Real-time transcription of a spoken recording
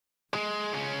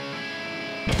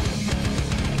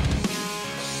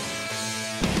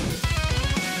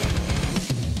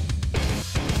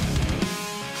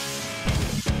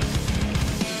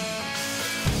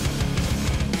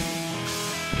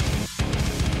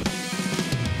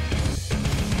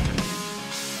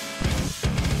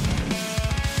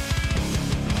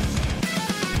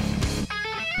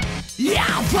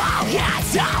forget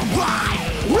why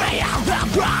we are the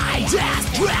brightest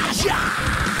treasure.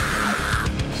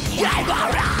 Give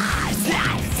our eyes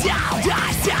and sound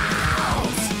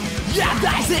ourselves, and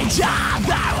place each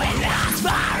other with us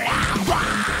forever.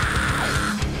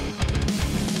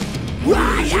 We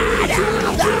are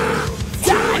the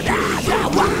time of the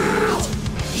world.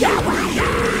 Yeah, we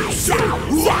are so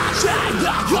watching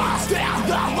the cost of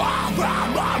the love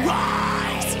from our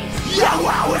eyes. Yeah,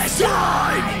 well, it's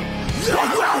time. Yeah,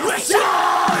 well, it's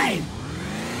time.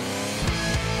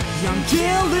 Young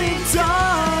killing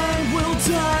time, will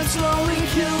time slowly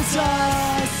kills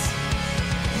us.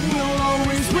 We'll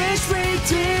always wish we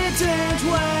didn't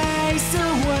waste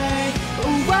away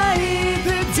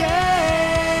the days.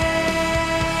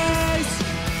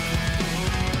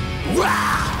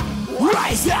 Wow,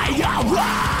 I say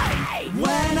away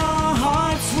when our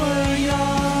hearts were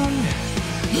young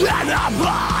and our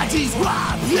bodies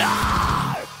were pure,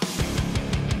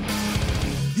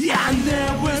 and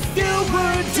there were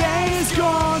fewer days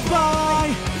gone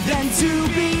by than to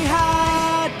be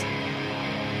had.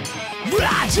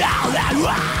 Fragile and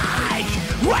weak,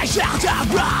 we shelter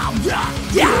from the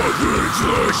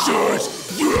creatures.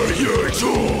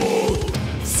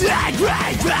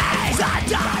 Sacred days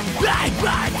undone, big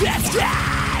birthday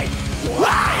sky.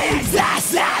 We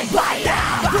existed but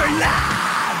never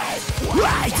lived.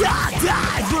 We took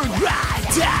time for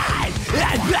granted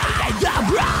and paid the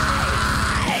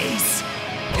price.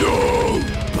 You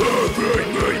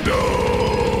perfectly know.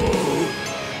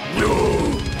 You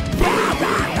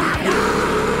perfectly know.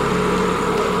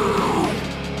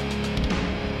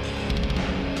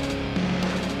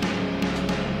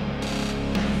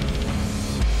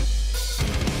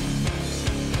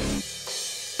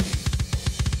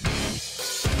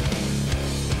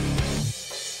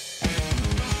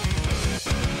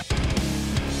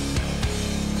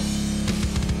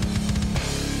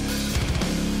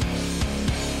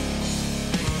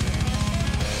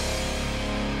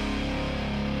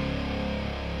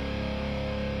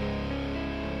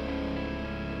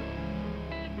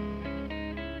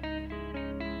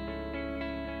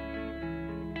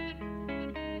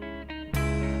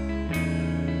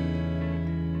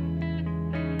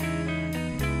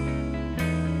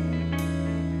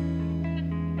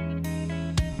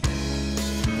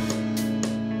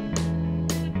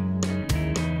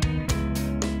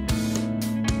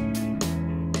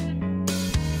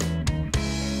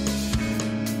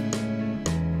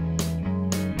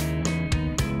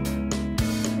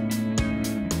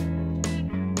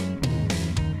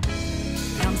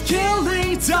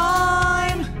 Killing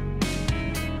time,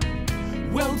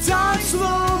 well, time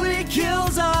slowly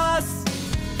kills us.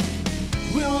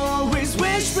 We'll always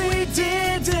wish we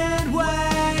didn't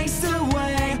waste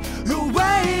away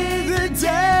the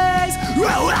days.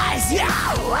 We'll raise you,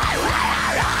 we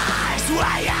our eyes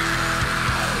way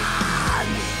on,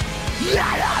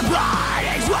 and our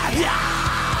bodies with you.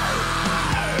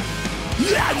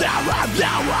 And there were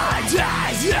fewer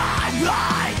days gone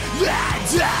by than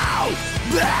to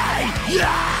be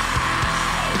had.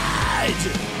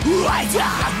 We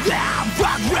took them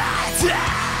for granted,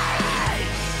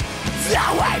 so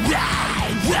we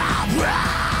paid the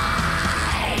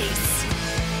price.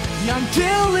 Young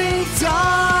killing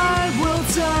time, will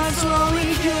time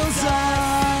slowly kills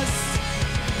us.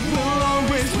 We'll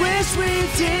always wish we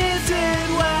didn't